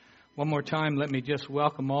One more time, let me just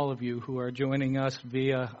welcome all of you who are joining us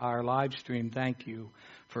via our live stream. Thank you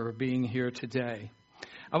for being here today.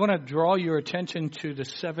 I want to draw your attention to the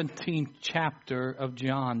 17th chapter of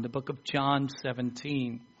John, the book of John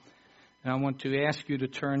 17. And I want to ask you to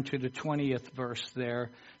turn to the 20th verse there,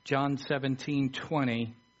 John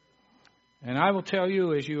 17:20. And I will tell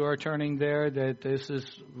you as you are turning there that this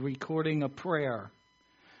is recording a prayer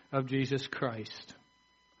of Jesus Christ.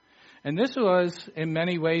 And this was, in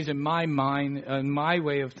many ways, in my mind, in my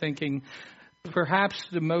way of thinking, perhaps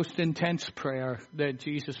the most intense prayer that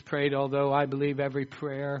Jesus prayed, although I believe every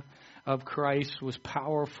prayer of Christ was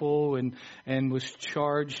powerful and was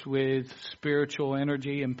charged with spiritual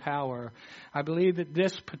energy and power. I believe that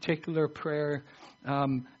this particular prayer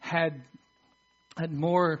had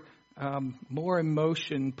more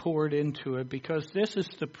emotion poured into it, because this is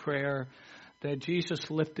the prayer that Jesus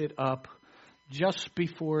lifted up just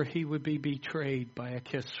before he would be betrayed by a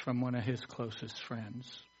kiss from one of his closest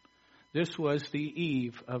friends. This was the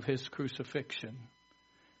eve of his crucifixion.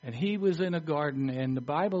 And he was in a garden, and the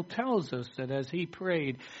Bible tells us that as he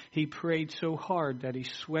prayed so hard that he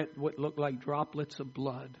sweat what looked like droplets of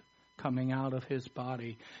blood coming out of his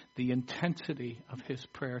body, the intensity of his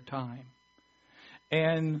prayer time.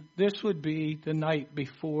 And this would be the night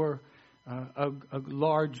before a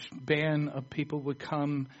large band of people would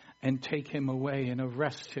come and take him away and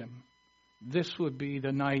arrest him. This would be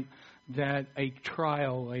the night that a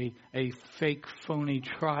trial, a fake, phony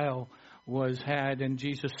trial was had, and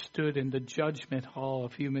Jesus stood in the judgment hall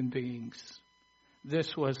of human beings.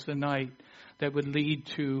 This was the night that would lead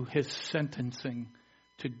to his sentencing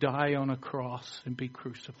to die on a cross and be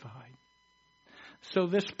crucified. So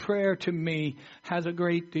this prayer to me has a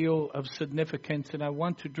great deal of significance, and I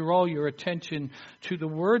want to draw your attention to the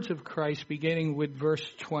words of Christ beginning with verse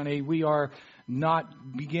 20. We are not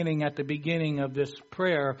beginning at the beginning of this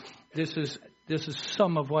prayer. This is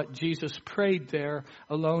some of what Jesus prayed there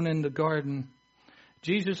alone in the garden.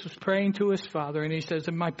 Jesus was praying to his Father, and he says,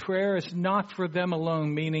 "And my prayer is not for them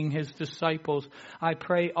alone," meaning his disciples. "I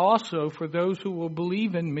pray also for those who will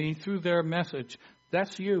believe in me through their message."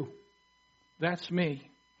 That's you. That's me.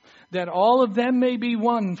 "That all of them may be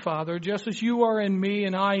one, Father, just as you are in me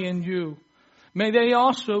and I in you. May they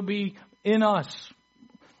also be in us.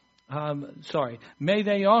 May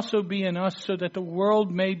they also be in us, so that the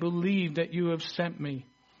world may believe that you have sent me.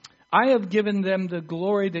 I have given them the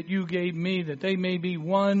glory that you gave me, that they may be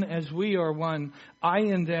one as we are one, I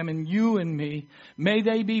in them and you in me. May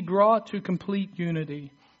they be brought to complete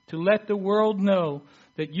unity, to let the world know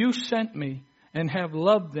that you sent me and have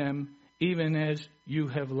loved them even as you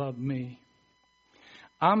have loved me."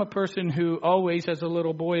 I'm a person who always, as a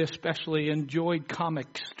little boy especially, enjoyed comic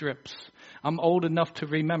strips. I'm old enough to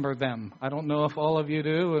remember them. I don't know if all of you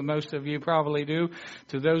do, or most of you probably do.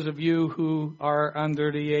 To those of you who are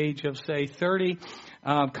under the age of, say, 30,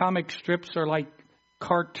 comic strips are like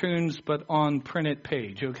cartoons but on printed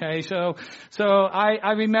page, okay? So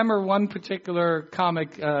I remember one particular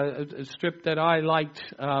comic strip that I liked.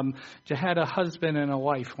 It had a husband and a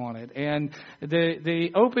wife on it. And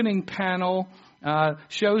the opening panel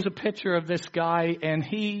shows a picture of this guy, and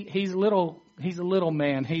he's a little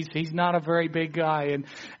man. He's not a very big guy.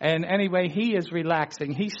 And anyway, he is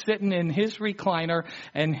relaxing. He's sitting in his recliner,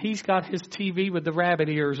 and he's got his TV with the rabbit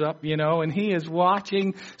ears up, and he is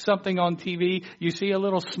watching something on TV. You see a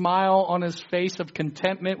little smile on his face of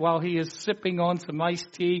contentment while he is sipping on some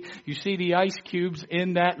iced tea. You see the ice cubes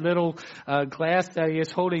in that little glass that he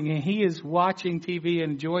is holding, and he is watching TV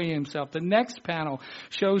and enjoying himself. The next panel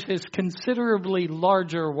shows his considerably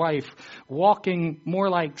larger wife walking more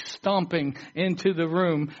like stomping into the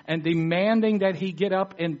room and demanding that he get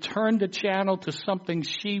up and turn the channel to something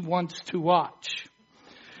she wants to watch.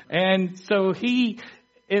 And so he,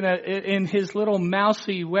 in his little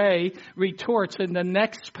mousy way, retorts in the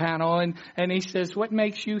next panel, and he says, "What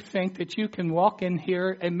makes you think that you can walk in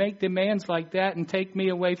here and make demands like that and take me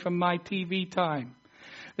away from my TV time?"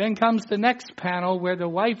 Then comes the next panel where the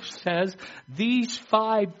wife says, "These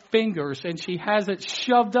 5 fingers," and she has it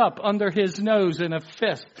shoved up under his nose in a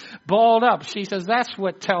fist, balled up. She says, "That's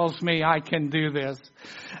what tells me I can do this."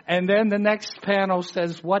 And then the next panel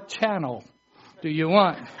says, "What channel do you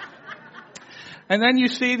want?" And then you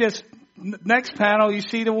see this next panel, you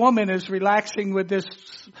see the woman is relaxing with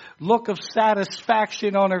this look of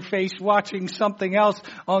satisfaction on her face watching something else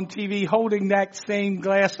on TV, holding that same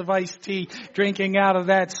glass of iced tea, drinking out of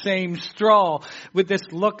that same straw with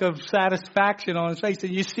this look of satisfaction on his face.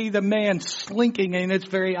 And you see the man slinking, and it's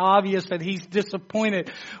very obvious that he's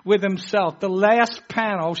disappointed with himself. The last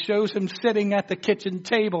panel shows him sitting at the kitchen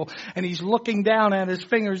table, and he's looking down at his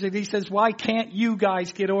fingers, and he says, "Why can't you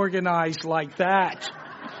guys get organized like that?"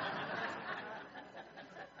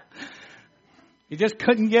 He just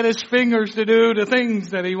couldn't get his fingers to do the things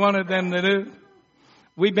that he wanted them to do.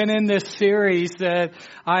 We've been in this series that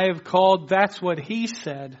I have called That's What He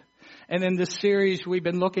Said. And in this series, we've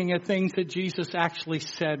been looking at things that Jesus actually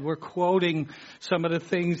said. We're quoting some of the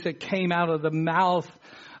things that came out of the mouth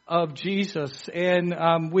of Jesus. And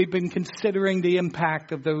we've been considering the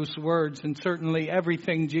impact of those words. And certainly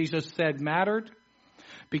everything Jesus said mattered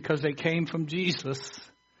because they came from Jesus.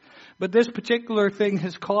 But this particular thing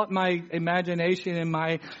has caught my imagination and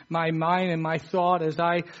my mind and my thought as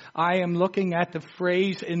I am looking at the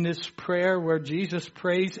phrase in this prayer where Jesus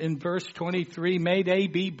prays in verse 23, "May they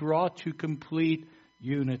be brought to complete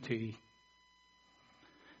unity."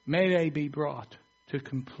 May they be brought to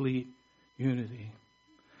complete unity.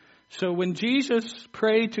 So when Jesus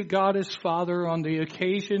prayed to God his Father on the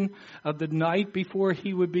occasion of the night before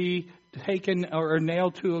he would be taken or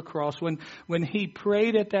nailed to a cross, when he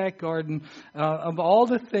prayed at that garden, of all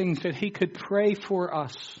the things that he could pray for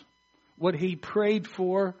us, what he prayed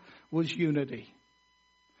for was unity.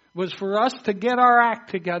 Was for us to get our act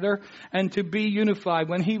together and to be unified.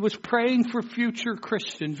 When he was praying for future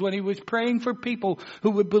Christians, when he was praying for people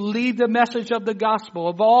who would believe the message of the gospel,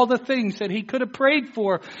 of all the things that he could have prayed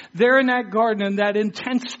for there in that garden in that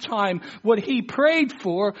intense time, what he prayed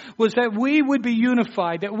for was that we would be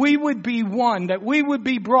unified, that we would be one, that we would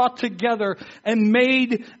be brought together and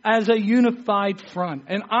made as a unified front.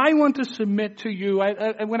 And I want to submit to you,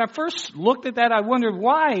 when I first looked at that, I wondered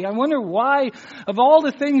why. I wonder why, of all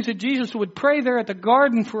the things that Jesus would pray there at the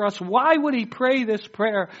garden for us, why would he pray this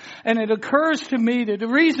prayer? And it occurs to me that the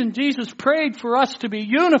reason Jesus prayed for us to be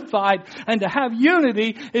unified and to have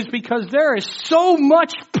unity is because there is so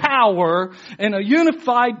much power in a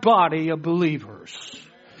unified body of believers.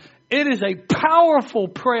 It is a powerful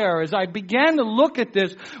prayer. As I began to look at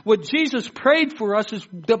this, what Jesus prayed for us is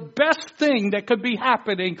the best thing that could be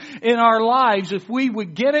happening in our lives. If we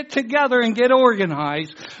would get it together and get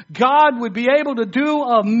organized, God would be able to do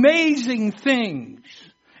amazing things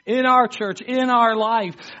in our church, in our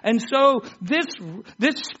life. And so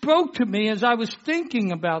this spoke to me as I was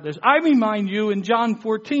thinking about this. I remind you in John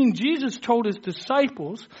 14, Jesus told his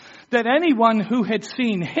disciples that anyone who had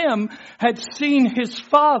seen him had seen his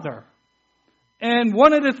Father. And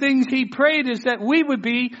one of the things he prayed is that we would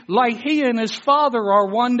be like he and his Father are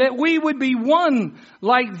one, that we would be one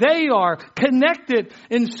like they are, connected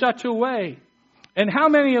in such a way. And how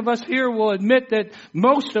many of us here will admit that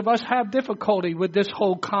most of us have difficulty with this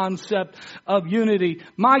whole concept of unity?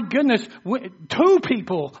 My goodness, two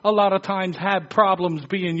people a lot of times have problems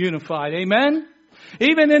being unified. Amen?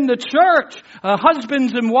 Even in the church,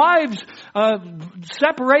 husbands and wives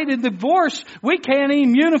separated, divorced, we can't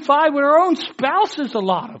even unify with our own spouses, a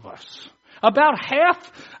lot of us. About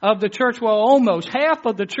half of the church, well, almost half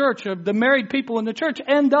of the church, of the married people in the church,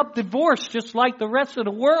 end up divorced just like the rest of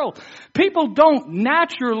the world. People don't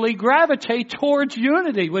naturally gravitate towards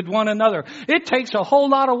unity with one another. It takes a whole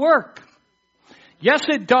lot of work. Yes,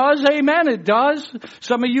 it does. Amen, it does.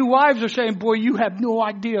 Some of you wives are saying, "Boy, you have no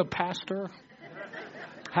idea, Pastor,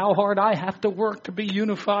 how hard I have to work to be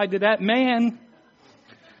unified to that man."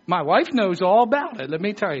 My wife knows all about it, let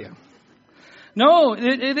me tell you. No,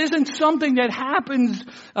 it isn't something that happens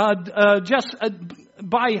just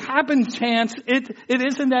by happenstance. It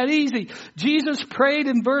isn't that easy. Jesus prayed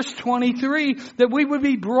in verse 23 that we would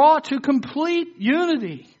be brought to complete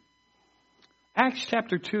unity. Acts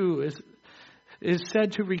chapter 2 is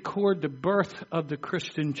said to record the birth of the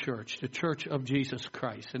Christian church, the church of Jesus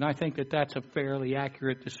Christ. And I think that that's a fairly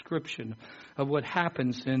accurate description of what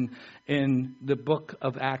happens in the book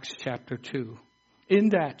of Acts chapter 2.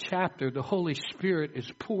 In that chapter, the Holy Spirit is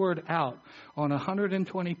poured out on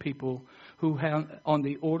 120 people who have, on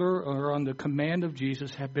the order or on the command of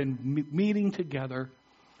Jesus, have been meeting together.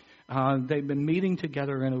 They've been meeting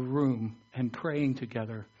together in a room and praying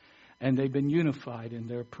together. And they've been unified in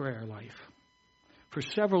their prayer life. For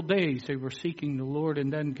several days they were seeking the Lord,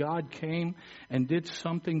 and then God came and did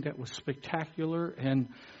something that was spectacular and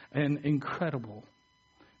incredible.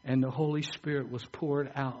 And the Holy Spirit was poured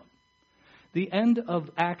out. The end of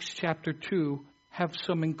Acts chapter 2 have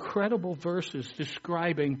some incredible verses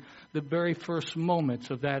describing the very first moments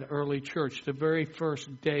of that early church, the very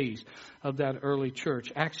first days of that early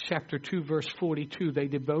church. Acts chapter 2, verse 42, they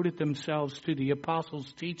devoted themselves to the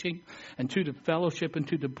apostles' teaching and to the fellowship and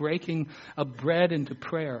to the breaking of bread and to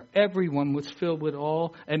prayer. Everyone was filled with awe,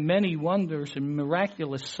 and many wonders and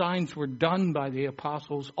miraculous signs were done by the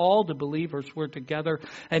apostles. All the believers were together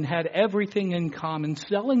and had everything in common,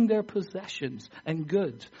 selling their possessions and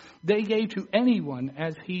goods. They gave to anyone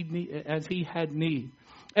as he had need.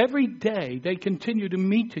 Every day they continued to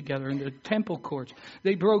meet together in the temple courts.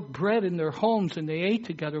 They broke bread in their homes and they ate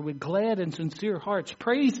together with glad and sincere hearts,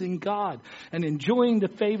 praising God and enjoying the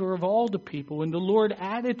favor of all the people. And the Lord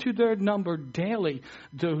added to their number daily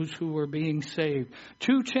those who were being saved.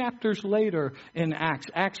 2 chapters later in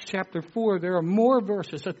Acts chapter 4, there are more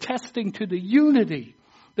verses attesting to the unity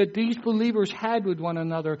that these believers had with one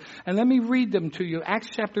another. And let me read them to you. Acts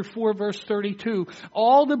chapter 4, verse 32.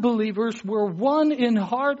 All the believers were one in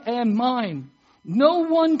heart and mind. No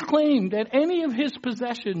one claimed that any of his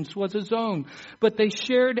possessions was his own, but they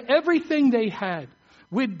shared everything they had.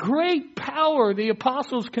 With great power, the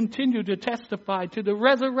apostles continued to testify to the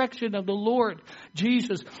resurrection of the Lord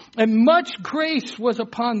Jesus, and much grace was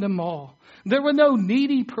upon them all. There were no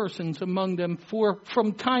needy persons among them, for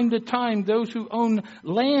from time to time those who owned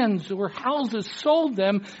lands or houses sold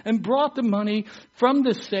them and brought the money from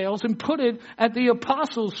the sales and put it at the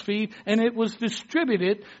apostles' feet, and it was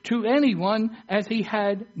distributed to anyone as he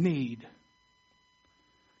had need.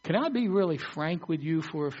 Can I be really frank with you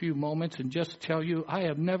for a few moments and just tell you I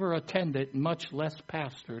have never attended, much less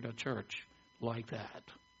pastored, a church like that?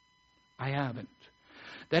 I haven't.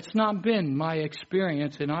 That's not been my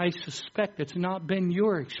experience, and I suspect it's not been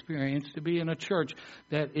your experience to be in a church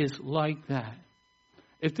that is like that.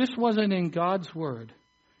 If this wasn't in God's Word,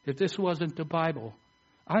 if this wasn't the Bible,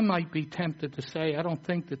 I might be tempted to say, I don't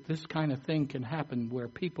think that this kind of thing can happen where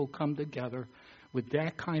people come together with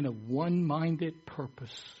that kind of one-minded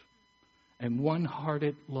purpose and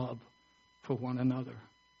one-hearted love for one another.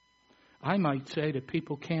 I might say that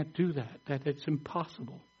people can't do that it's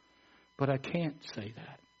impossible. But I can't say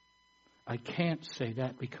that. I can't say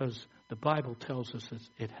that because the Bible tells us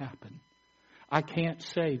it happened. I can't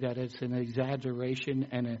say that it's an exaggeration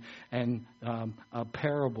and a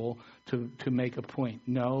parable to make a point.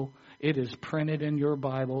 No, it is printed in your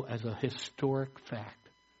Bible as a historic fact.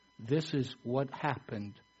 This is what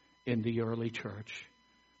happened in the early church.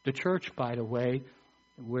 The church, by the way,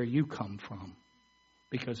 where you come from.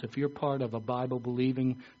 Because if you're part of a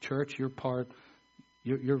Bible-believing church, your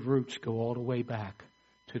roots go all the way back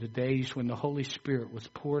to the days when the Holy Spirit was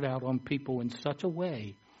poured out on people in such a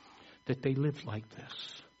way that they lived like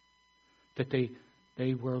this. That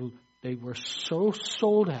they were so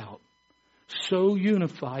sold out, so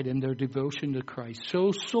unified in their devotion to Christ,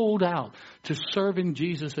 so sold out to serving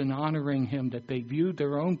Jesus and honoring Him that they viewed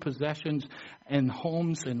their own possessions and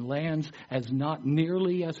homes and lands as not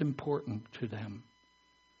nearly as important to them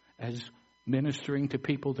as ministering to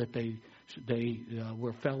people that they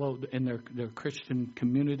were fellow in their Christian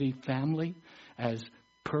community family, as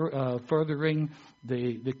furthering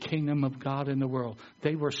the kingdom of God in the world.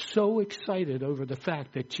 They were so excited over the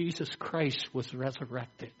fact that Jesus Christ was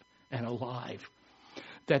resurrected and alive,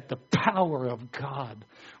 that the power of God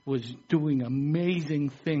was doing amazing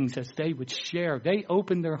things as they would share. They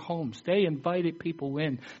opened their homes. They invited people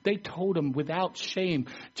in. They told them without shame,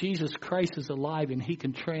 Jesus Christ is alive and He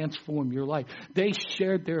can transform your life. They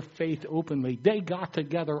shared their faith openly. They got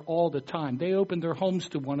together all the time. They opened their homes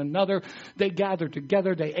to one another. They gathered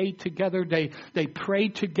together. They ate together. They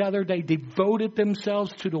prayed together. They devoted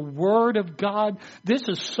themselves to the Word of God. This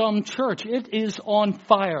is some church. It is on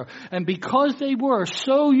fire. And because they were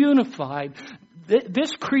so unified,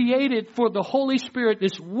 this created for the Holy Spirit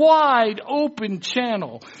this wide open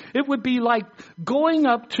channel. It would be like going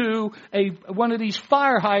up to one of these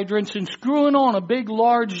fire hydrants and screwing on a big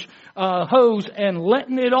large hose and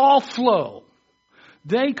letting it all flow.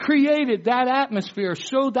 They created that atmosphere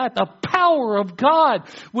so that the power of God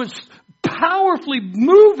was powerfully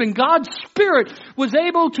moving. God's Spirit was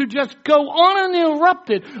able to just go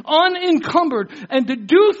uninterrupted, unencumbered, and to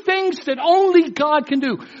do things that only God can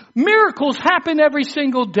do. Miracles happen every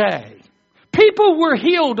single day. People were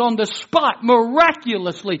healed on the spot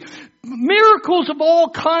miraculously. Miracles of all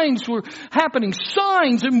kinds were happening.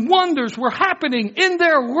 Signs and wonders were happening in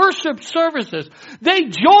their worship services. They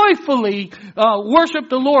joyfully worshiped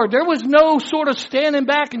the Lord. There was no sort of standing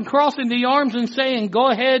back and crossing the arms and saying, "Go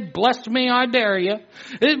ahead, bless me, I dare you."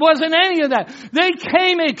 It wasn't any of that. They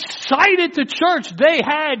came excited to church. They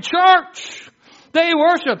had church. They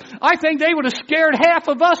worshiped. I think they would have scared half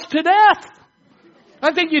of us to death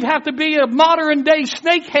I think you'd have to be a modern day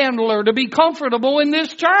snake handler to be comfortable in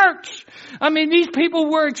this church. I mean, these people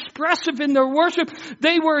were expressive in their worship.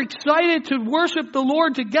 They were excited to worship the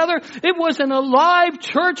Lord together. It was an alive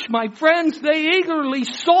church, my friends. They eagerly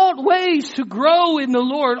sought ways to grow in the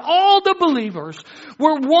Lord. All the believers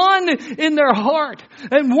were one in their heart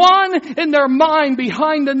and one in their mind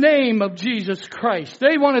behind the name of Jesus Christ.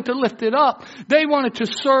 They wanted to lift it up. They wanted to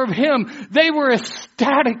serve Him. They were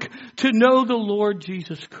ecstatic to know the Lord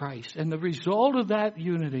Jesus Christ. And the result of that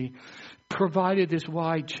unity provided this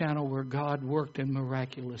wide channel where God worked in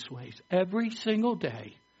miraculous ways. Every single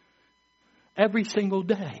day,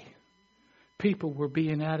 people were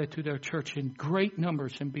being added to their church in great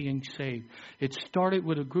numbers and being saved. It started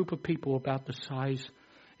with a group of people about the size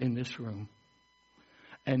in this room.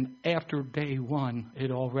 And after day one,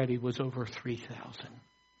 it already was over 3,000.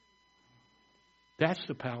 That's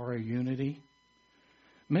the power of unity.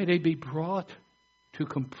 May they be brought to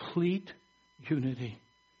complete unity.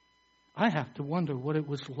 I have to wonder what it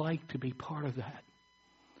was like to be part of that.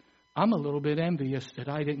 I'm a little bit envious that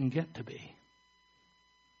I didn't get to be.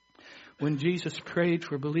 When Jesus prayed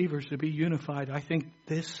for believers to be unified, I think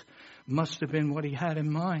this must have been what He had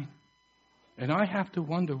in mind. And I have to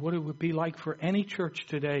wonder what it would be like for any church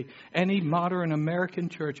today, any modern American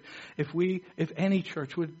church, if any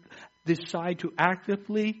church would decide to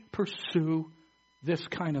actively pursue this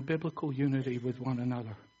kind of biblical unity with one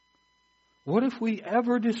another. What if we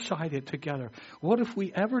ever decided together? What if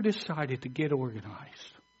we ever decided to get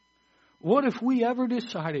organized? What if we ever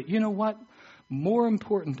decided, you know what? More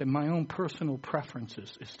important than my own personal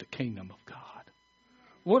preferences is the kingdom of God.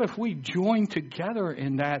 What if we joined together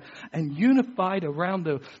in that and unified around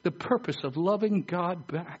the purpose of loving God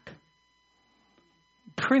back?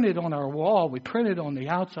 Printed on our wall. We print it on the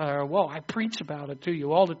outside of our wall. I preach about it to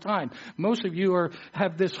you all the time. Most of you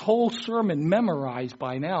have this whole sermon memorized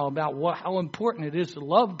by now about how important it is to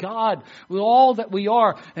love God with all that we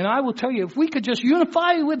are. And I will tell you, if we could just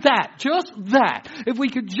unify with that, just that, if we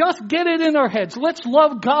could just get it in our heads, let's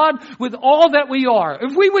love God with all that we are.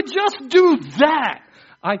 If we would just do that,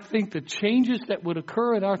 I think the changes that would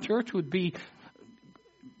occur in our church would be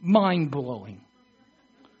mind-blowing.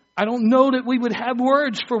 I don't know that we would have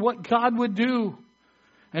words for what God would do.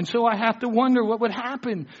 And so I have to wonder what would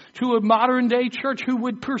happen to a modern day church who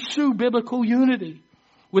would pursue biblical unity.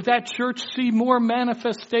 Would that church see more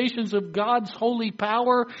manifestations of God's holy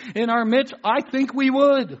power in our midst? I think we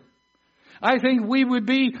would. I think we would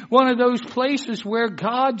be one of those places where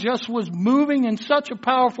God just was moving in such a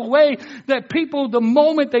powerful way that people, the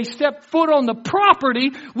moment they stepped foot on the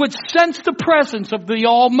property, would sense the presence of the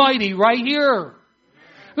Almighty right here.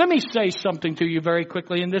 Let me say something to you very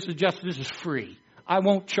quickly, and this is free. I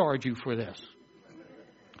won't charge you for this.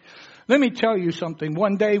 Let me tell you something.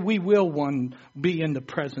 One day we will be in the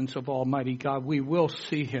presence of Almighty God. We will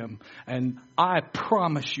see Him. And I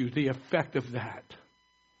promise you the effect of that,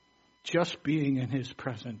 just being in His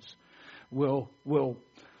presence, will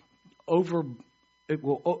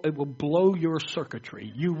blow your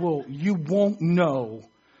circuitry. You won't know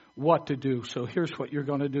what to do. So here's what you're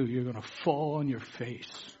going to do. You're going to fall on your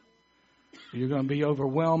face. You're going to be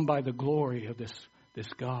overwhelmed by the glory of this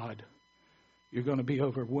God. You're going to be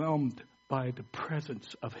overwhelmed by the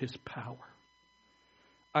presence of His power.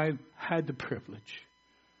 I've had the privilege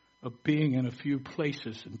of being in a few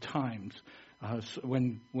places and times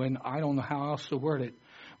when I don't know how else to word it,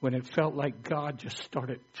 when it felt like God just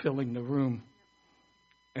started filling the room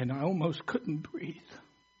and I almost couldn't breathe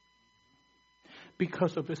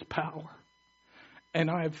because of His power. And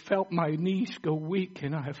I have felt my knees go weak,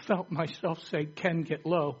 and I have felt myself say, Ken, get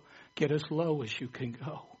low. Get as low as you can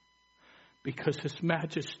go. Because His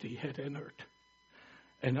majesty had entered,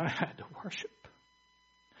 and I had to worship.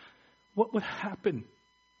 What would happen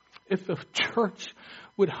if the church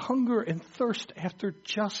would hunger and thirst after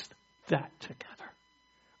just that together?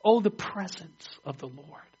 Oh, the presence of the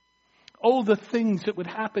Lord. Oh, the things that would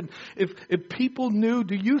happen if people knew.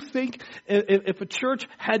 Do you think if a church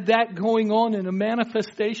had that going on in a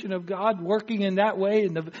manifestation of God working in that way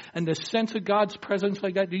and the sense of God's presence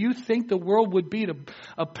like that, do you think the world would beat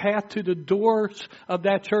a path to the doors of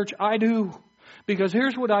that church? I do. Because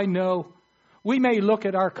here's what I know. We may look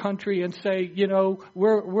at our country and say, you know,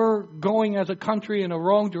 we're going as a country in a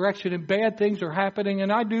wrong direction and bad things are happening.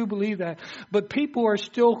 And I do believe that. But people are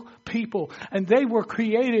still people. And they were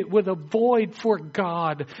created with a void for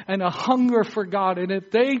God and a hunger for God. And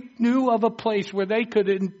if they knew of a place where they could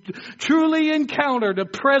truly encounter the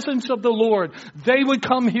presence of the Lord, they would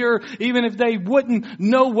come here even if they wouldn't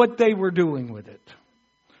know what they were doing with it.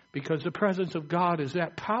 Because the presence of God is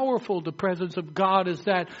that powerful. The presence of God is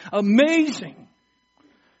that amazing.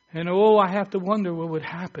 And I have to wonder what would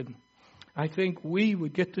happen. I think we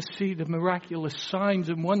would get to see the miraculous signs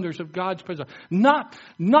and wonders of God's presence. Not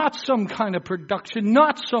some kind of production,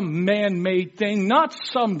 not some man-made thing, not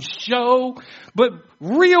some show, but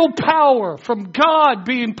real power from God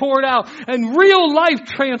being poured out and real life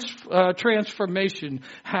transformation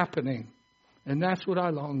happening. And that's what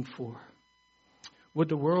I long for. Would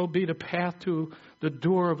the world be the path to the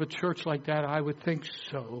door of a church like that? I would think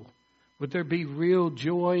so. Would there be real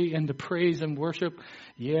joy in the praise and worship?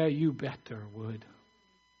 Yeah, you bet there would.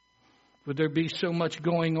 Would there be so much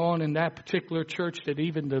going on in that particular church that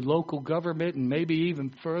even the local government and maybe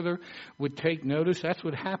even further would take notice? That's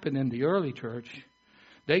what happened in the early church.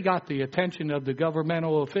 They got the attention of the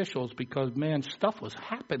governmental officials because, man, stuff was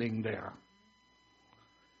happening there.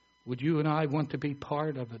 Would you and I want to be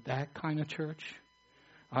part of that kind of church?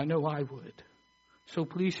 I know I would. So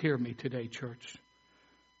please hear me today, church.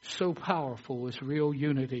 So powerful is real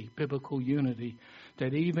unity, biblical unity,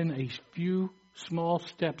 that even a few small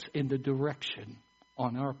steps in the direction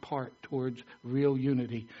on our part towards real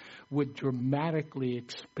unity would dramatically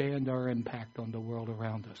expand our impact on the world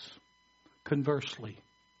around us. Conversely,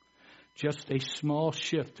 just a small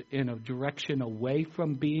shift in a direction away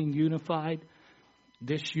from being unified,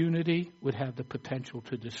 this unity would have the potential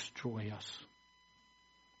to destroy us.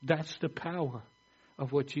 That's the power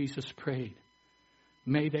of what Jesus prayed.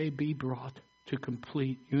 May they be brought to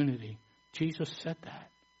complete unity. Jesus said that.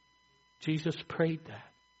 Jesus prayed that.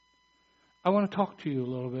 I want to talk to you a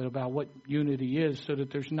little bit about what unity is so that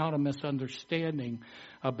there's not a misunderstanding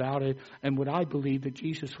about it and what I believe that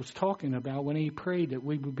Jesus was talking about when he prayed that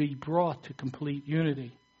we would be brought to complete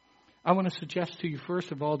unity. I want to suggest to you,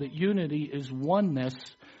 first of all, that unity is oneness,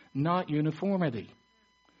 not uniformity.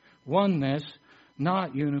 Oneness,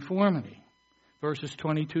 not uniformity. Verses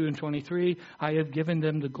 22 and 23, I have given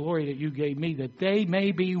them the glory that you gave me, that they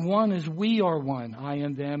may be one as we are one, I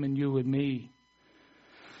and them and you and me.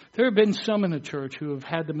 There have been some in the church who have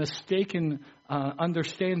had the mistaken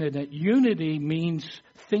understanding that unity means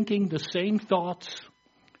thinking the same thoughts,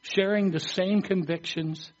 sharing the same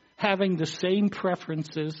convictions, having the same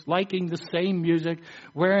preferences, liking the same music,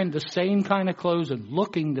 wearing the same kind of clothes and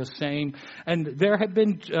looking the same. And there have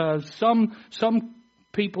been some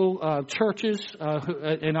people, churches,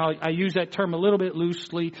 and I use that term a little bit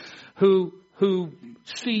loosely, who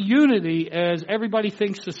see unity as everybody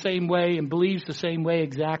thinks the same way and believes the same way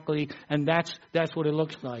exactly, and that's what it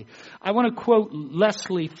looks like. I want to quote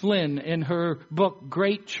Leslie Flynn in her book,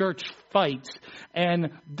 Great Church Fights,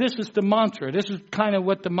 and this is the mantra. This is kind of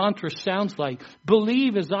what the mantra sounds like.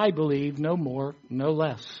 Believe as I believe, no more, no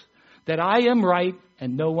less. That I am right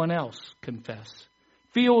and no one else confess.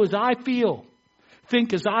 Feel as I feel.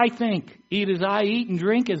 Think as I think. Eat as I eat and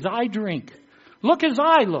drink as I drink. Look as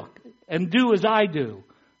I look and do as I do.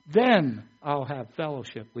 Then I'll have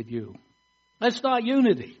fellowship with you. That's not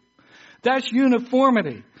unity. That's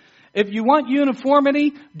uniformity. If you want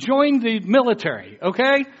uniformity, join the military,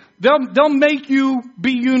 okay? They'll make you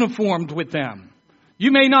be uniformed with them.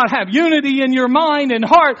 You may not have unity in your mind and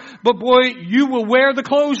heart, but boy, you will wear the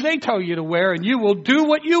clothes they tell you to wear, and you will do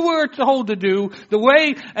what you were told to do. The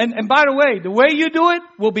way, and by the way, the way you do it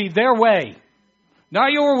will be their way.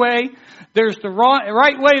 Not your way. There's the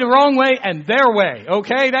right way, the wrong way, and their way.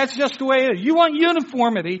 Okay? That's just the way it is. You want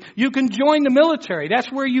uniformity, you can join the military. That's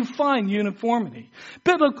where you find uniformity.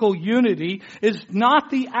 Biblical unity is not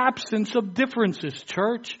the absence of differences,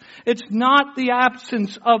 church. It's not the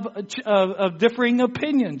absence of differing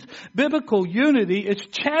opinions. Biblical unity is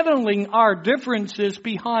channeling our differences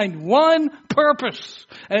behind one purpose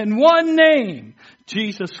and one name,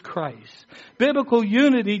 Jesus Christ. Biblical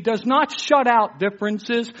unity does not shut out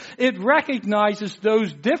differences. It recognizes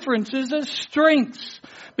those differences as strengths,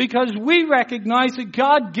 because we recognize that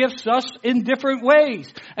God gifts us in different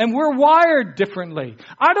ways and we're wired differently.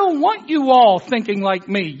 I don't want you all thinking like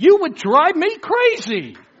me. You would drive me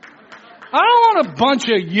crazy. I don't want a bunch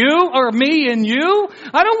of you or me and you.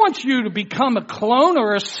 I don't want you to become a clone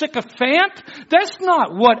or a sycophant. That's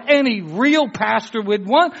not what any real pastor would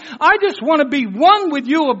want. I just want to be one with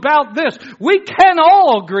you about this. We can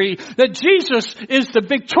all agree that Jesus is the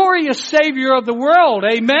victorious Savior of the world.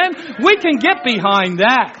 Amen? We can get behind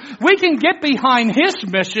that. We can get behind His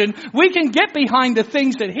mission. We can get behind the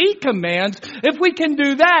things that He commands. If we can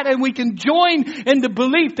do that and we can join in the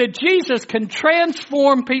belief that Jesus can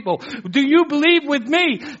transform people. Do you believe with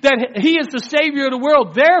me that He is the Savior of the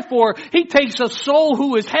world? Therefore, He takes a soul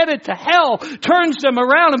who is headed to hell, turns them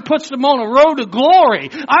around and puts them on a road to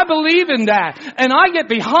glory. I believe in that. And I get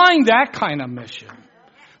behind that kind of mission.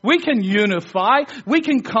 We can unify. We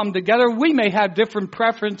can come together. We may have different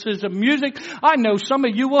preferences of music. I know some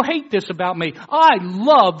of you will hate this about me. I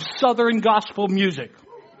love Southern gospel music.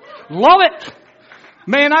 Love it.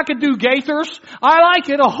 Man, I could do Gaithers. I like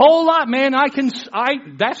it a whole lot, man.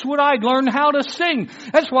 That's what I learned how to sing.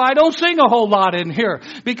 That's why I don't sing a whole lot in here.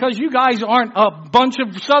 Because you guys aren't a bunch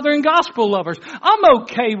of Southern gospel lovers. I'm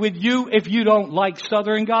okay with you if you don't like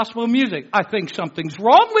Southern gospel music. I think something's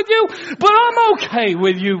wrong with you, but I'm okay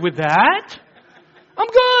with you with that. I'm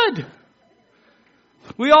good.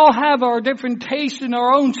 We all have our different tastes and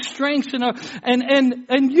our own strengths,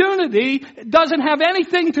 and unity doesn't have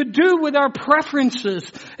anything to do with our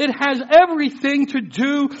preferences. It has everything to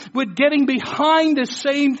do with getting behind the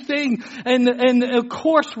same thing. And of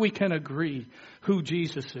course we can agree who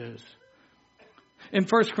Jesus is. In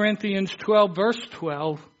 1 Corinthians 12, verse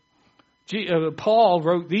 12, Paul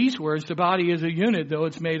wrote these words: the body is a unit, though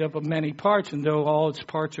it's made up of many parts, and though all its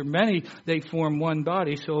parts are many, they form one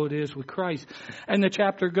body, so it is with Christ. And the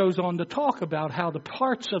chapter goes on to talk about how the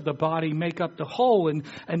parts of the body make up the whole,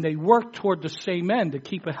 and they work toward the same end to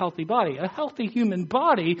keep a healthy body. A healthy human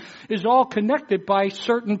body is all connected by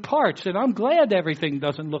certain parts, and I'm glad everything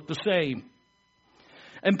doesn't look the same.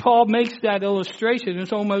 And Paul makes that illustration.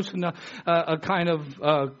 It's almost a kind of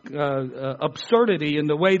absurdity in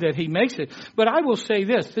the way that he makes it. But I will say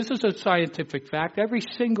this. This is a scientific fact. Every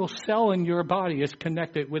single cell in your body is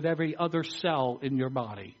connected with every other cell in your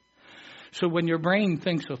body. So when your brain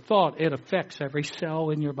thinks a thought, it affects every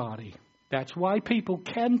cell in your body. That's why people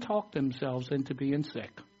can talk themselves into being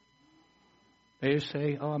sick. They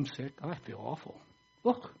say, oh, I'm sick. I feel awful.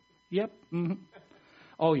 Look. Yep. Mm-hmm.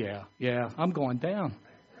 Oh, yeah, I'm going down.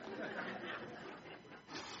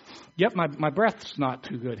 Yep, my breath's not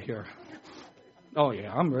too good here. Oh,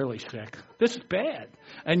 yeah, I'm really sick. This is bad.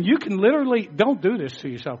 And you can literally, don't do this to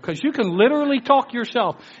yourself, because you can literally talk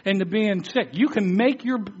yourself into being sick. You can make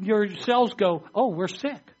your cells go, oh, we're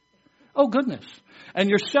sick. Oh, goodness. And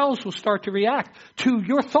your cells will start to react to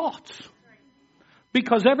your thoughts.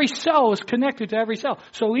 Because every cell is connected to every cell.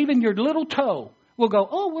 So even your little toe will go,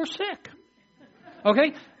 oh, we're sick.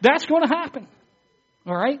 Okay? That's going to happen.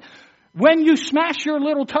 All right? When you smash your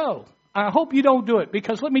little toe, I hope you don't do it,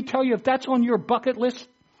 because let me tell you, if that's on your bucket list,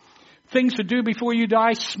 things to do before you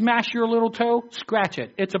die, smash your little toe, scratch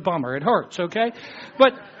it. It's a bummer. It hurts, okay?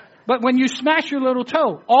 But when you smash your little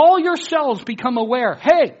toe, all your cells become aware,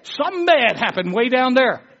 hey, something bad happened way down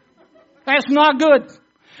there. That's not good.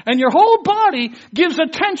 And your whole body gives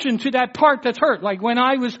attention to that part that's hurt. Like when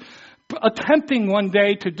I was attempting one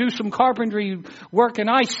day to do some carpentry work, and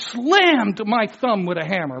I slammed my thumb with a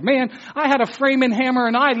hammer. Man, I had a framing hammer,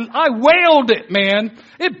 and I wailed it, man.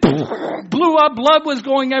 It blew up. Blood was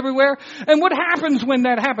going everywhere. And what happens when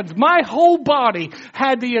that happens? My whole body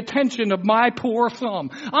had the attention of my poor thumb.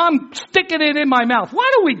 I'm sticking it in my mouth.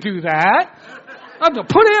 Why do we do that? I have to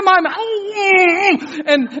put it in my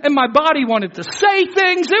mouth. And my body wanted to say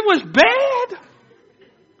things. It was bad.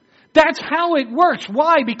 That's how it works.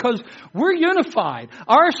 Why? Because we're unified.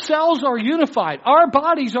 Our cells are unified. Our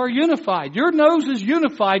bodies are unified. Your nose is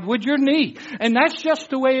unified with your knee. And that's just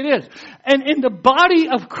the way it is. And in the body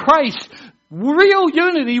of Christ, real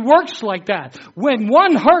unity works like that. When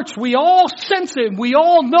one hurts, we all sense it, we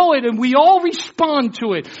all know it, and we all respond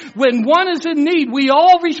to it. When one is in need, we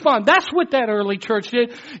all respond. That's what that early church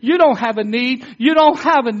did. You don't have a need. You don't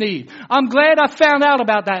have a need. I'm glad I found out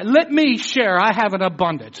about that. Let me share. I have an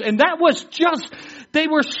abundance. And that was just, they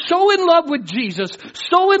were so in love with Jesus,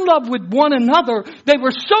 so in love with one another. They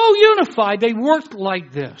were so unified. They worked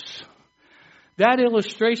like this. That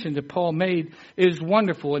illustration that Paul made is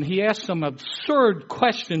wonderful, and he asked some absurd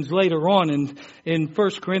questions later on in 1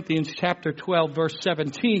 Corinthians chapter 12, verse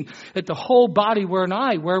 17. If the whole body were an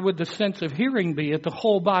eye, where would the sense of hearing be? If the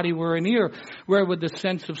whole body were an ear, where would the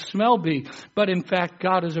sense of smell be? But in fact,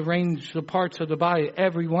 God has arranged the parts of the body,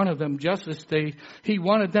 every one of them, just as He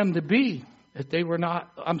wanted them to be. If they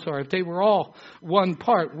were all one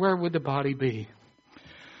part, where would the body be?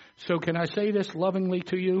 So can I say this lovingly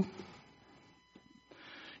to you?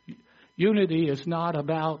 Unity is not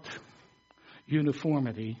about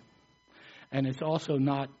uniformity, and it's also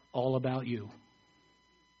not all about you.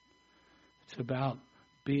 It's about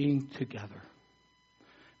being together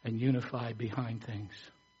and unified behind things.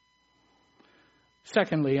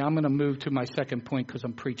 Secondly, I'm going to move to my second point because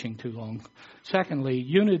I'm preaching too long. Secondly,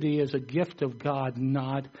 unity is a gift of God,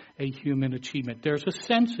 not a human achievement. There's a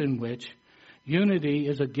sense in which unity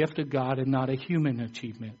is a gift of God and not a human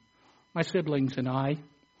achievement. My siblings and I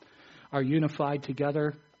are unified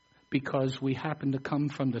together because we happen to come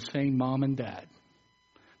from the same mom and dad.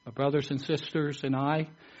 My brothers and sisters and I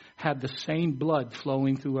have the same blood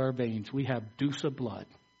flowing through our veins. We have Dusa blood.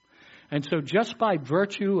 And so just by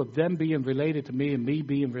virtue of them being related to me and me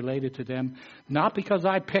being related to them, not because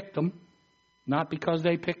I picked them, not because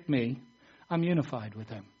they picked me, I'm unified with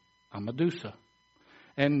them. I'm a Dusa.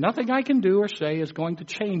 And nothing I can do or say is going to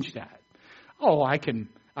change that. Oh, I can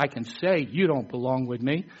say you don't belong with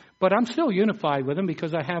me, but I'm still unified with them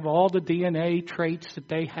because I have all the DNA traits that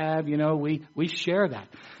they have. You know, we share that.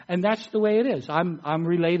 And that's the way it is. I'm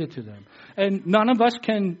related to them. And none of us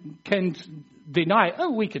can deny,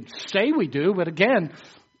 we can say we do, but again,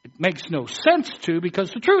 it makes no sense to,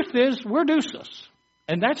 because the truth is we're Dusas.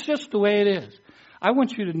 And that's just the way it is. I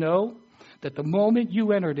want you to know that the moment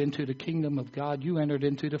you entered into the kingdom of God, you entered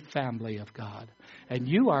into the family of God. And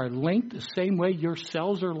you are linked the same way your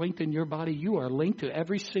cells are linked in your body. You are linked to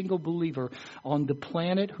every single believer on the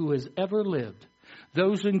planet who has ever lived.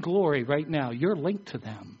 Those in glory right now, you're linked to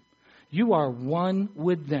them. You are one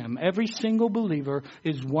with them. Every single believer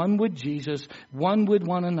is one with Jesus, one with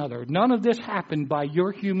one another. None of this happened by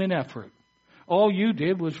your human effort. All you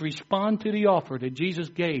did was respond to the offer that Jesus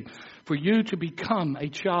gave for you to become a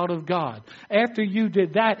child of God. After you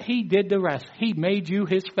did that, He did the rest. He made you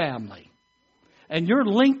His family. And you're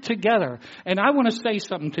linked together. And I want to say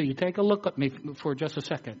something to you. Take a look at me for just a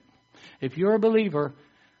second. If you're a believer,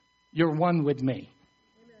 you're one with me.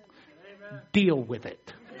 Amen. Deal with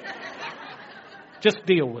it. Just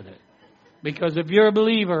deal with it. Because if you're a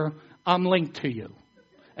believer, I'm linked to you.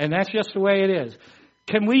 And that's just the way it is.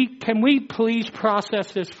 Can we please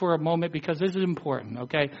process this for a moment, because this is important,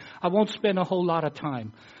 okay? I won't spend a whole lot of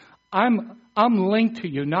time. I'm linked to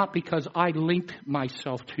you not because I linked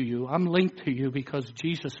myself to you. I'm linked to you because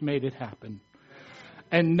Jesus made it happen.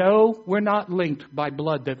 And no, we're not linked by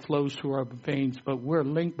blood that flows through our veins, but we're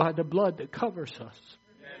linked by the blood that covers us.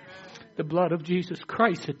 The blood of Jesus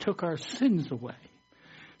Christ that took our sins away.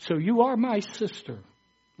 So you are my sister,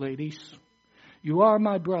 ladies. You are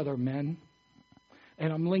my brother, men.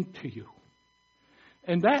 And I'm linked to you.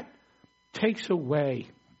 And that takes away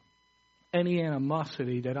any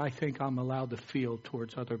animosity that I think I'm allowed to feel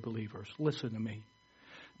towards other believers. Listen to me.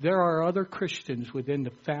 There are other Christians within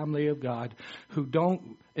the family of God who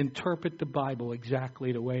don't interpret the Bible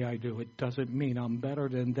exactly the way I do. It doesn't mean I'm better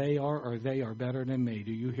than they are or they are better than me.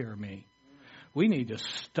 Do you hear me? We need to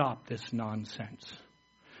stop this nonsense.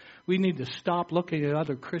 We need to stop looking at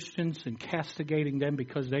other Christians and castigating them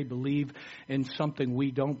because they believe in something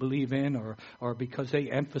we don't believe in, or because they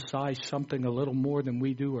emphasize something a little more than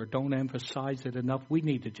we do or don't emphasize it enough. We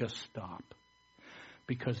need to just stop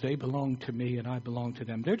because they belong to me and I belong to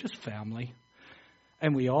them. They're just family.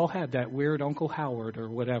 And we all have that weird Uncle Howard or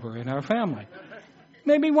whatever in our family.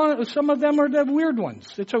 Maybe some of them are the weird ones.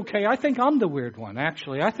 It's okay. I think I'm the weird one,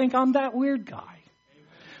 actually. I think I'm that weird guy.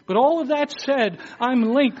 But all of that said, I'm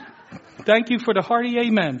linked. Thank you for the hearty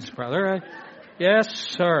amens, brother. Yes,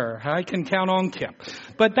 sir. I can count on Kip.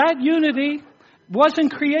 But that unity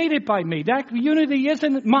wasn't created by me. That unity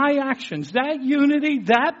isn't my actions. That unity,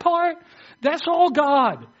 that part, that's all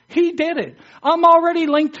God. He did it. I'm already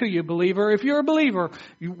linked to you, believer. If you're a believer,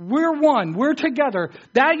 we're one. We're together.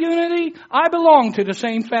 That unity, I belong to the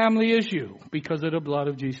same family as you because of the blood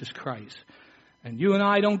of Jesus Christ. And you and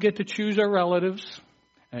I don't get to choose our relatives.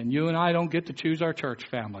 And you and I don't get to choose our church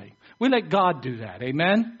family. We let God do that.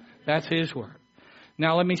 Amen? That's His work.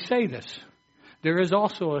 Now let me say this. There is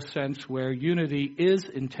also a sense where unity is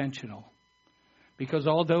intentional. Because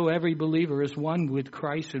although every believer is one with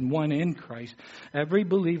Christ and one in Christ, every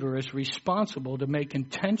believer is responsible to make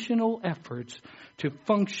intentional efforts to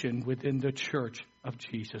function within the church of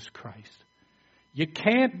Jesus Christ. You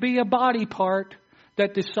can't be a body part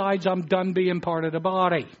that decides I'm done being part of the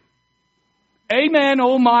body. Amen,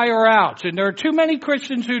 oh my, or ouch. And there are too many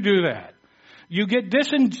Christians who do that. You get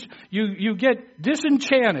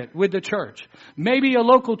disenchanted with the church. Maybe a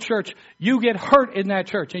local church, you get hurt in that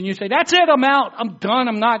church. And you say, that's it, I'm out, I'm done,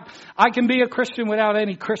 I can be a Christian without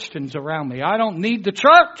any Christians around me. I don't need the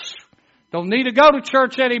church. Don't need to go to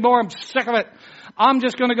church anymore. I'm sick of it. I'm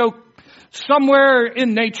just going to go somewhere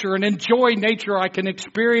in nature and enjoy nature. I can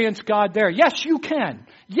experience God there. Yes, you can.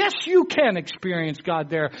 Yes, you can experience God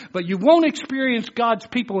there, but you won't experience God's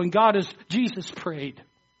people. And God, as Jesus prayed,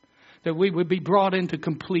 that we would be brought into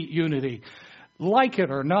complete unity. Like it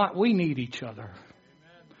or not, we need each other.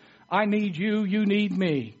 I need you, you need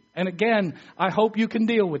me. And again, I hope you can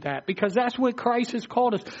deal with that because that's what Christ has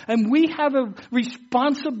called us. And we have a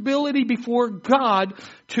responsibility before God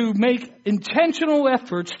to make intentional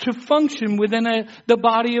efforts to function within the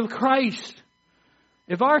body of Christ.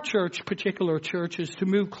 If our church, particular church, is to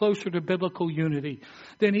move closer to biblical unity,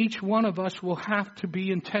 then each one of us will have to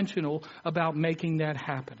be intentional about making that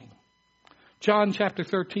happening. John chapter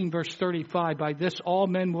 13, verse 35, by this all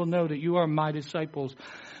men will know that you are my disciples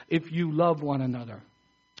if you love one another.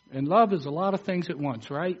 And love is a lot of things at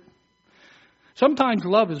once, right? Sometimes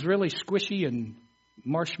love is really squishy and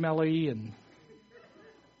marshmallowy and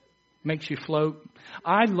makes you float.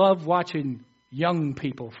 I love watching young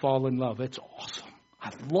people fall in love. It's awesome.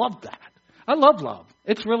 I love that. I love love.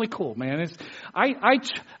 It's really cool, man. I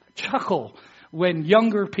chuckle when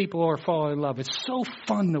younger people are falling in love. It's so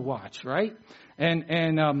fun to watch, right?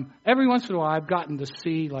 And every once in a while I've gotten to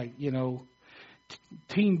see, like,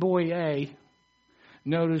 teen boy A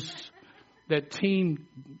notice that teen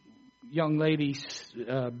young lady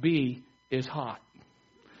B is hot.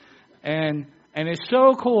 And it's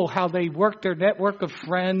so cool how they work their network of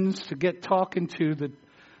friends to get talking to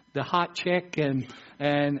the hot chick and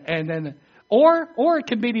then or it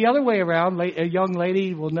can be the other way around. A young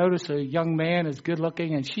lady will notice a young man is good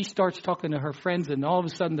looking and she starts talking to her friends, and all of a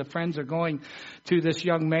sudden the friends are going to this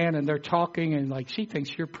young man and they're talking, and like, she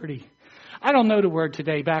thinks you're pretty. I don't know the word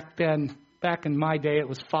today. Back in my day it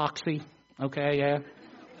was foxy. Okay, yeah.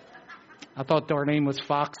 I thought Darlene was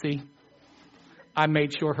foxy. I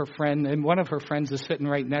made sure her friend, and one of her friends is sitting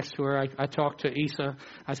right next to her. I talked to Isa.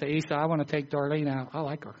 I said, Isa, I want to take Darlene out. I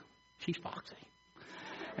like her. She's foxy.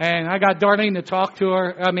 And I got Darlene to talk to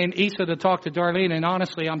her. Isa to talk to Darlene. And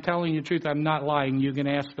honestly, I'm telling you the truth. I'm not lying. You can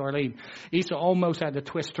ask Darlene. Isa almost had to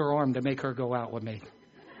twist her arm to make her go out with me.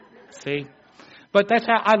 See? But that's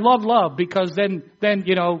how I love, because then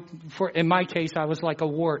in my case, I was like a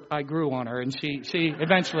wart. I grew on her, and she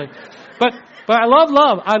eventually. But I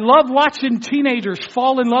love. I love watching teenagers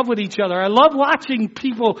fall in love with each other. I love watching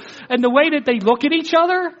people and the way that they look at each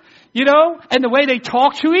other, and the way they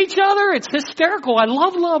talk to each other. It's hysterical. I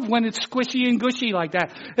love when it's squishy and gushy like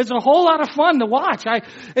that. It's a whole lot of fun to watch.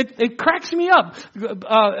 It cracks me up.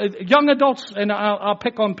 Young adults, and I'll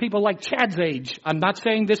pick on people like Chad's age. I'm not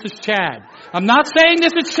saying this is Chad.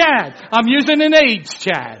 I'm using an age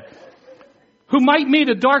Chad, who might meet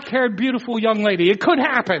a dark-haired, beautiful young lady. It could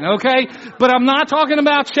happen, okay? But I'm not talking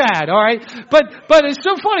about Chad, all right? But it's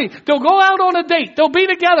so funny. They'll go out on a date. They'll be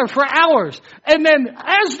together for hours. And then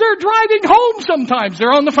as they're driving home sometimes,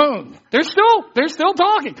 they're on the phone. They're still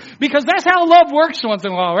talking. Because that's how love works once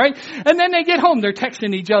in a while, right? And then they get home, they're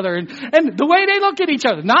texting each other. And the way they look at each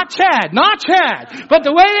other, not Chad, but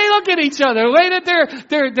the way they look at each other, the way that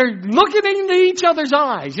they're looking into each other's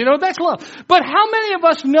eyes, that's love. But how many of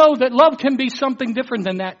us know that love can be something different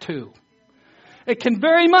than that too? It can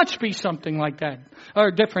very much be something like that,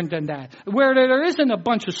 or different than that, where there isn't a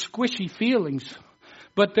bunch of squishy feelings,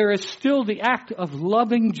 but there is still the act of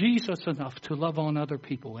loving Jesus enough to love on other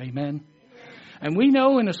people. Amen. And we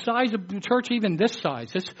know in the size of the church, even this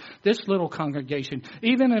size, this little congregation,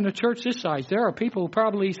 even in a church this size, there are people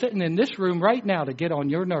probably sitting in this room right now to get on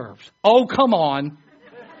your nerves. Oh, come on.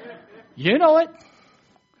 You know it.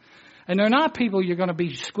 And they're not people you're going to be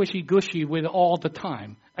squishy-gushy with all the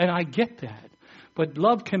time. And I get that. But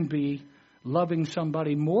love can be loving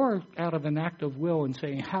somebody more out of an act of will and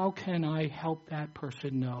saying, how can I help that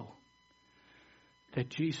person know that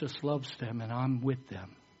Jesus loves them and I'm with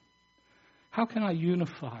them? How can I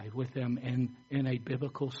unify with them in a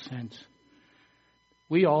biblical sense?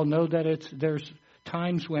 We all know that there's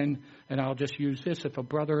times when, and I'll just use this, if a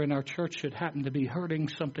brother in our church should happen to be hurting,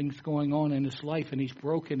 something's going on in his life and he's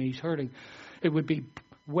broken, he's hurting, it would be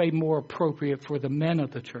way more appropriate for the men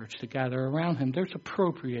of the church to gather around him. There's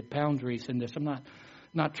appropriate boundaries in this. I'm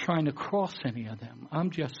not trying to cross any of them.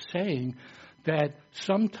 I'm just saying that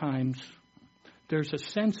sometimes there's a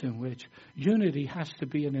sense in which unity has to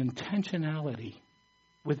be an intentionality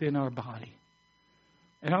within our body.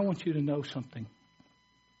 And I want you to know something.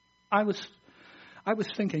 I was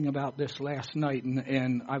thinking about this last night,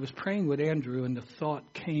 and I was praying with Andrew, and the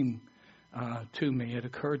thought came to me. It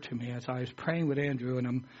occurred to me as I was praying with Andrew,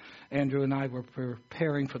 and Andrew and I were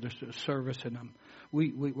preparing for the service, and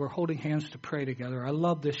we were holding hands to pray together. I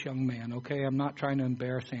love this young man, okay? I'm not trying to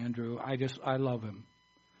embarrass Andrew. I love him.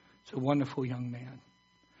 It's a wonderful young man.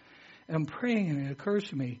 And I'm praying, and it occurs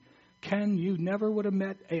to me, Ken, you never would have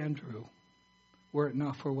met Andrew were it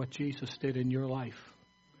not for what Jesus did in your life.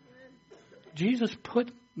 Jesus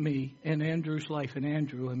put me in Andrew's life and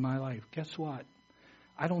Andrew in my life. Guess what?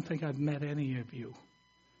 I don't think I've met any of you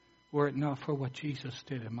were it not for what Jesus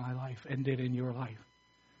did in my life and did in your life.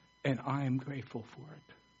 And I am grateful for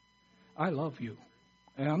it. I love you.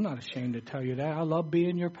 And I'm not ashamed to tell you that. I love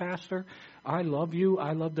being your pastor. I love you.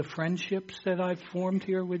 I love the friendships that I've formed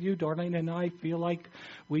here with you. Darlene and I feel like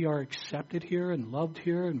we are accepted here and loved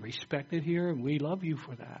here and respected here. And we love you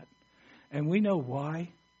for that. And we know why.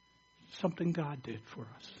 Something God did for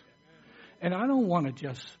us. And I don't want to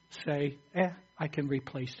just say, I can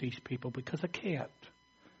replace these people, because I can't.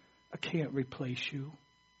 I can't replace you.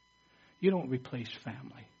 You don't replace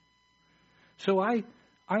family. So I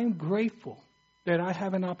am grateful that I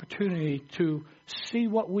have an opportunity to see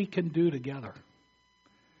what we can do together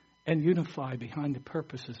and unify behind the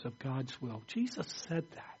purposes of God's will. Jesus said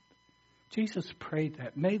that. Jesus prayed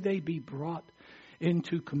that. May they be brought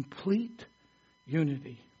into complete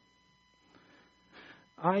unity.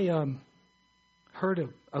 I heard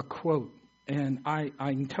a quote, and I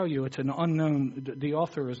can tell you it's an unknown, the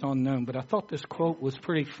author is unknown, but I thought this quote was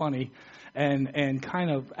pretty funny and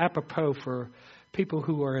kind of apropos for people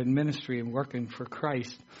who are in ministry and working for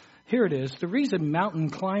Christ. Here it is. The reason mountain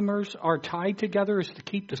climbers are tied together is to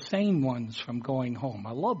keep the sane ones from going home.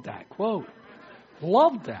 I love that quote.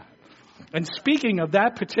 Love that. And speaking of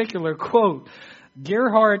that particular quote,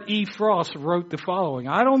 Gerhard E. Frost wrote the following.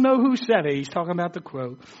 I don't know who said it. He's talking about the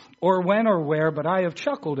quote, or when or where, but I have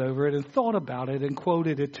chuckled over it and thought about it and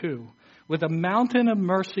quoted it too. With a mountain of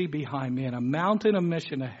mercy behind me and a mountain of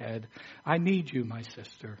mission ahead, I need you, my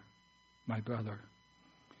sister, my brother.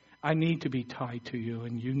 I need to be tied to you,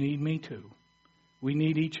 and you need me too. We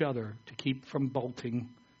need each other to keep from bolting,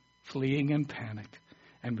 fleeing in panic,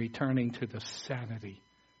 and returning to the sanity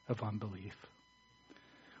of unbelief.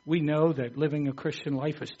 We know that living a Christian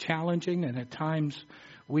life is challenging, and at times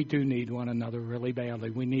we do need one another really badly.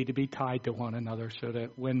 We need to be tied to one another so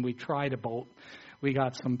that when we try to bolt, we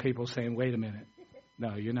got some people saying, wait a minute,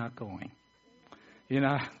 no, you're not going. You're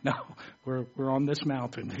not, no, we're on this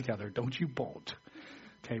mountain together. Don't you bolt.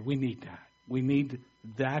 Okay, we need that. We need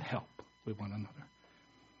that help with one another.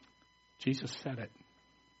 Jesus said it.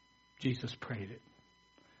 Jesus prayed it.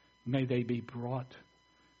 May they be brought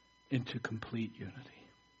into complete unity.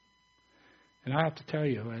 And I have to tell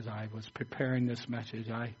you, as I was preparing this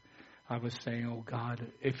message, I was saying, oh God,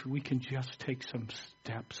 if we can just take some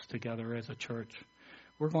steps together as a church,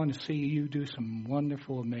 we're going to see you do some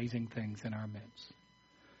wonderful, amazing things in our midst.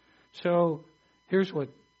 So here's what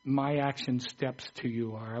my action steps to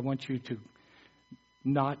you are. I want you to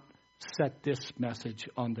not set this message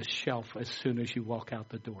on the shelf as soon as you walk out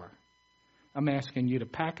the door. I'm asking you to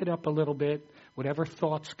pack it up a little bit, whatever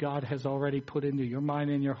thoughts God has already put into your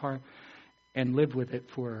mind and your heart, and live with it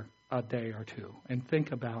for a day or two. And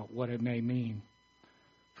think about what it may mean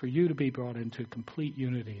for you to be brought into complete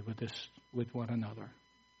unity with one another.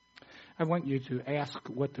 I want you to ask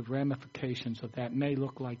what the ramifications of that may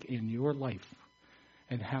look like in your life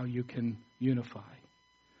and how you can unify.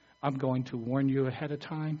 I'm going to warn you ahead of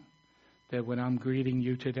time that when I'm greeting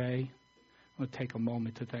you today, I'm going to take a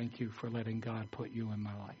moment to thank you for letting God put you in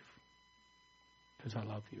my life, because I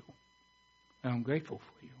love you and I'm grateful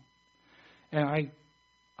for you. And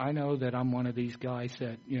I know that I'm one of these guys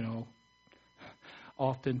that,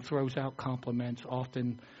 often throws out compliments,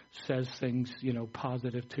 often says things,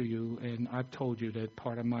 positive to you. And I've told you that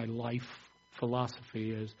part of my life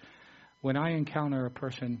philosophy is when I encounter a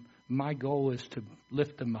person, my goal is to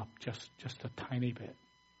lift them up just a tiny bit.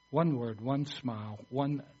 One word, one smile,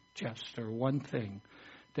 one gesture, one thing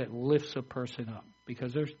that lifts a person up.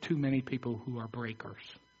 Because there's too many people who are breakers.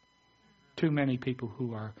 Too many people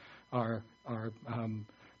who are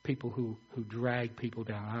people who drag people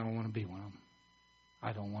down. I don't want to be one of them.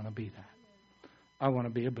 I don't want to be that. I want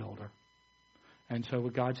to be a builder. And so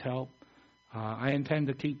with God's help, I intend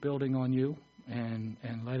to keep building on you and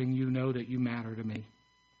letting you know that you matter to me,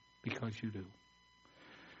 because you do.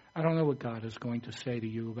 I don't know what God is going to say to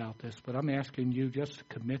you about this, but I'm asking you just to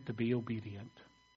commit to be obedient.